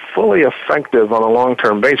 to be fully effective on a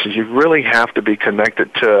long-term basis, you really have to be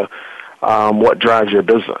connected to what drives your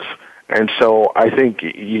business. And so I think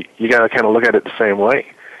you got to kind of look at it the same way.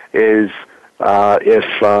 Is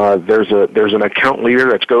if there's an account leader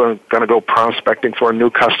that's going to go prospecting for a new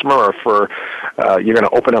customer, or for you're going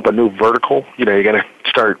to open up a new vertical, you're going to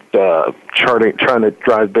start trying to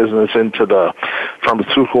drive business into the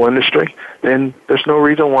pharmaceutical industry, then there's no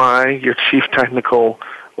reason why your chief technical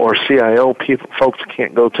or CIO folks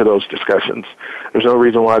can't go to those discussions. There's no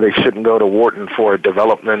reason why they shouldn't go to Wharton for a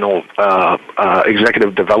developmental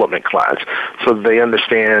executive development class, so that they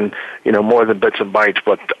understand, more than bits and bytes,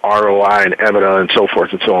 but ROI and EBITDA and so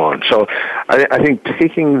forth and so on. So I think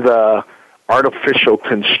taking the artificial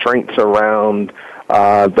constraints around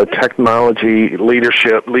the technology leaders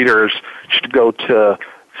should go to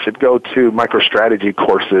MicroStrategy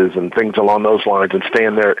courses and things along those lines, and stay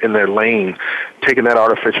in their lane. Taking that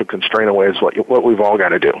artificial constraint away is what we've all got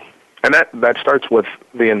to do, and that starts with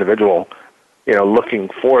the individual, looking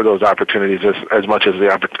for those opportunities as much as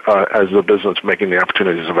the business making the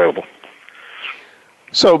opportunities available.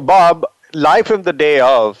 So, Bob, life in the day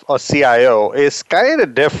of a CIO is kind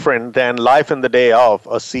of different than life in the day of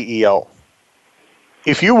a CEO.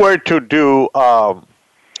 If you were to do a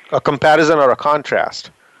comparison or a contrast,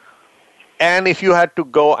 and if you had to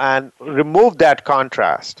go and remove that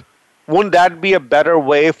contrast, wouldn't that be a better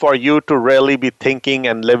way for you to really be thinking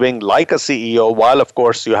and living like a CEO, while of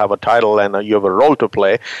course you have a title and you have a role to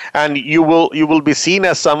play, and you will be seen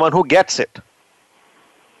as someone who gets it?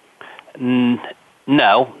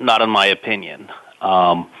 No, not in my opinion,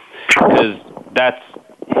 because that's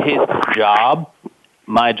his job.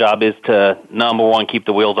 My job is to, number one, keep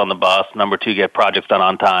the wheels on the bus. Number two, get projects done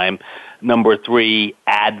on time. Number three,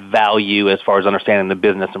 add value as far as understanding the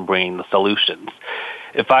business and bringing the solutions.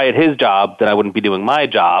 If I had his job, then I wouldn't be doing my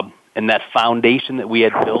job. And that foundation that we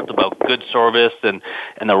had built about good service and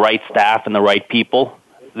the right staff and the right people,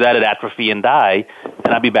 that'd atrophy and die,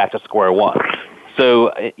 and I'd be back to square one. So,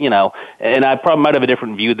 and I probably might have a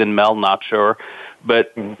different view than Mel, not sure.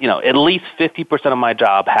 But, at least 50% of my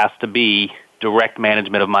job has to be direct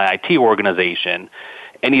management of my IT organization.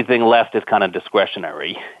 Anything left is kind of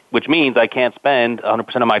discretionary, which means I can't spend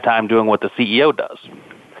 100% of my time doing what the CEO does.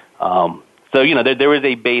 So, there is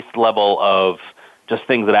a base level of just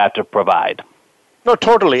things that I have to provide. No,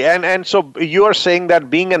 totally. And so you are saying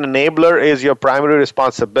that being an enabler is your primary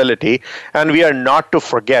responsibility, and we are not to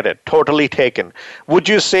forget it. Totally taken. Would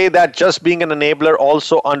you say that just being an enabler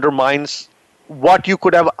also undermines what you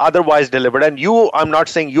could have otherwise delivered? And I'm not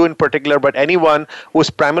saying you in particular, but anyone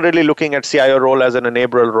who's primarily looking at CIO role as an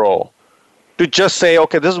enabler role, to just say,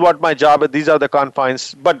 okay, this is what my job is, these are the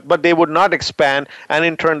confines, but they would not expand, and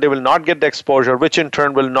in turn they will not get the exposure, which in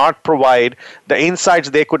turn will not provide the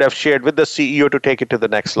insights they could have shared with the CEO to take it to the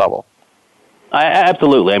next level.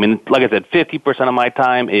 Absolutely. I mean, like I said, 50% of my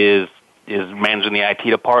time is managing the IT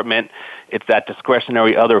department. It's that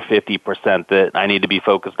discretionary other 50% that I need to be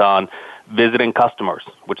focused on visiting customers,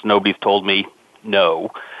 which nobody's told me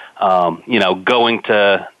no. Going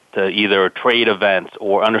to either trade events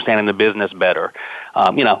or understanding the business better.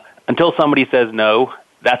 Until somebody says no,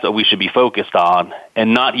 that's what we should be focused on,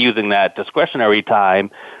 and not using that discretionary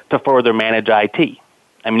time to further manage IT.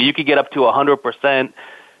 I mean, you could get up to 100%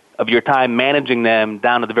 of your time managing them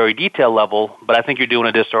down to the very detail level, but I think you're doing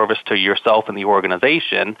a disservice to yourself and the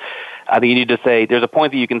organization. I think you need to say, there's a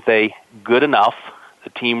point that you can say, good enough, the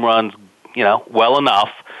team runs, well enough,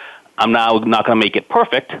 I'm now not going to make it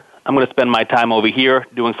perfect, I'm going to spend my time over here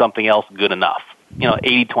doing something else good enough.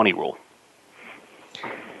 80-20 rule.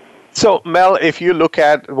 So, Mel, if you look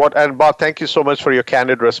at and Bob, thank you so much for your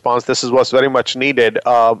candid response. This is what's very much needed.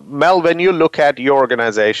 Mel, when you look at your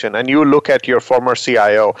organization and you look at your former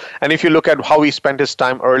CIO, and if you look at how he spent his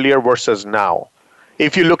time earlier versus now,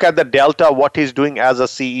 if you look at the delta, what he's doing as a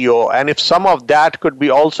CEO, and if some of that could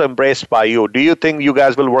be also embraced by you, do you think you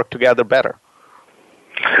guys will work together better?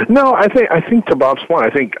 No, I think to Bob's point, I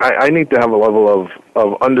think I need to have a level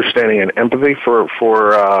of understanding and empathy for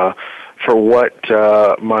what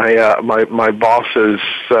my boss's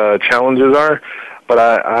challenges are, but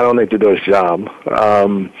I don't need to do his job.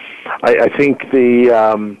 I think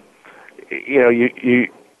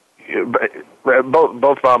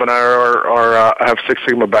both Bob and I have Six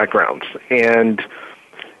Sigma backgrounds, and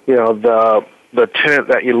the tenet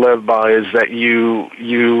that you live by is that you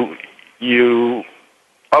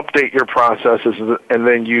update your processes, and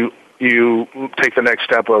then you take the next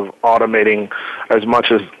step of automating as much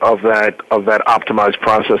of that optimized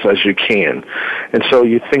process as you can. And so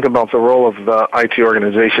you think about the role of the IT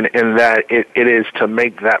organization in that it is to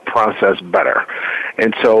make that process better.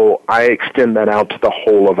 And so I extend that out to the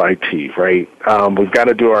whole of IT, right? We've got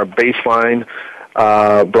to do our baseline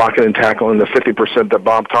blocking and tackling, the 50% that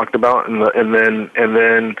Bob talked about, and then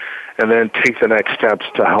take the next steps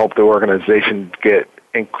to help the organization get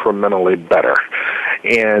incrementally better.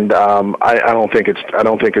 And I don't think it's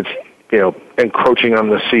encroaching on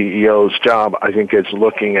the CEO's job. I think it's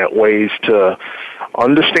looking at ways to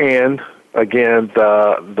understand again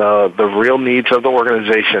the real needs of the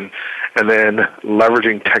organization, and then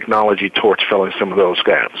leveraging technology towards filling some of those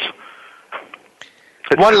gaps.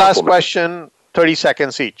 One last question, 30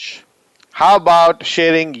 seconds each. How about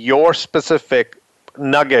sharing your specific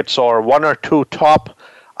nuggets or one or two top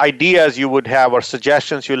ideas you would have or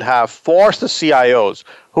suggestions you'll have for the CIOs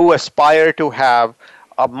who aspire to have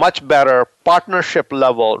a much better partnership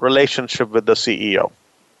level relationship with the CEO?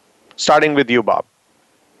 Starting with you, Bob.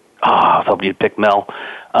 I was hoping you'd pick Mel.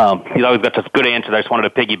 He's always got such good answers. I just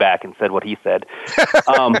wanted to piggyback and said what he said.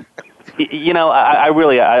 I'd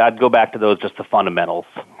go back to those, just the fundamentals.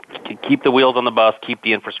 Keep the wheels on the bus, keep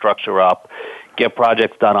the infrastructure up, get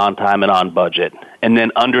projects done on time and on budget, and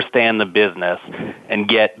then understand the business and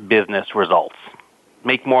get business results.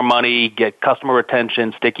 Make more money, get customer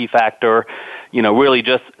retention, sticky factor, really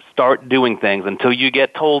just start doing things until you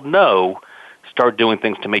get told no. Start doing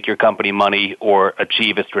things to make your company money or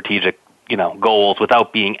achieve its strategic, goals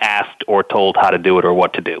without being asked or told how to do it or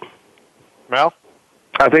what to do. Well,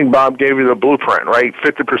 I think Bob gave you the blueprint, right?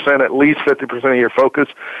 50%, at least 50% of your focus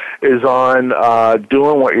is on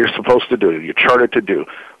doing what you're supposed to do. You're chartered to do.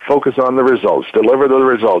 Focus on the results. Deliver the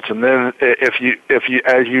results, and then as you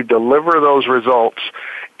deliver those results,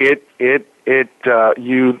 you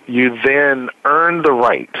then earn the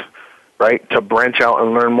right, to branch out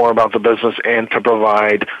and learn more about the business and to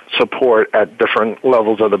provide support at different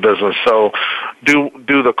levels of the business. So do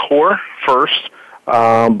the core first,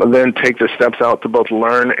 but then take the steps out to both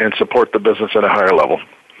learn and support the business at a higher level.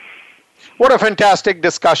 What a fantastic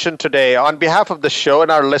discussion today. On behalf of the show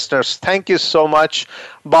and our listeners, thank you so much,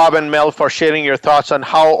 Bob and Mel, for sharing your thoughts on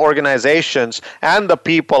how organizations and the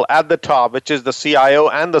people at the top, which is the CIO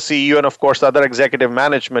and the CEO, and of course the other executive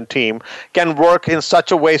management team, can work in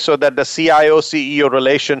such a way so that the CIO-CEO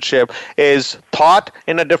relationship is thought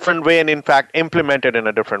in a different way and, in fact, implemented in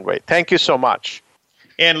a different way. Thank you so much.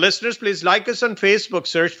 And listeners, please like us on Facebook,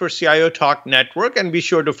 search for CIO Talk Network, and be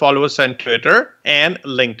sure to follow us on Twitter and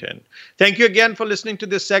LinkedIn. Thank you again for listening to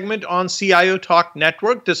this segment on CIO Talk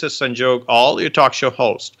Network. This is Sanjog Aul, your talk show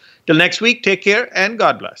host. Till next week, take care and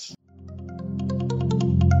God bless.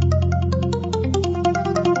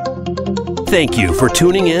 Thank you for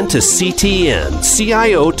tuning in to CTN,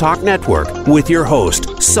 CIO Talk Network, with your host,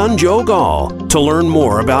 Sanjog Aul. To learn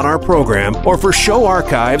more about our program or for show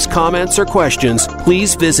archives, comments, or questions,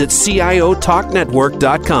 please visit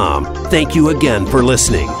CIOTalkNetwork.com. Thank you again for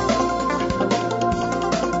listening.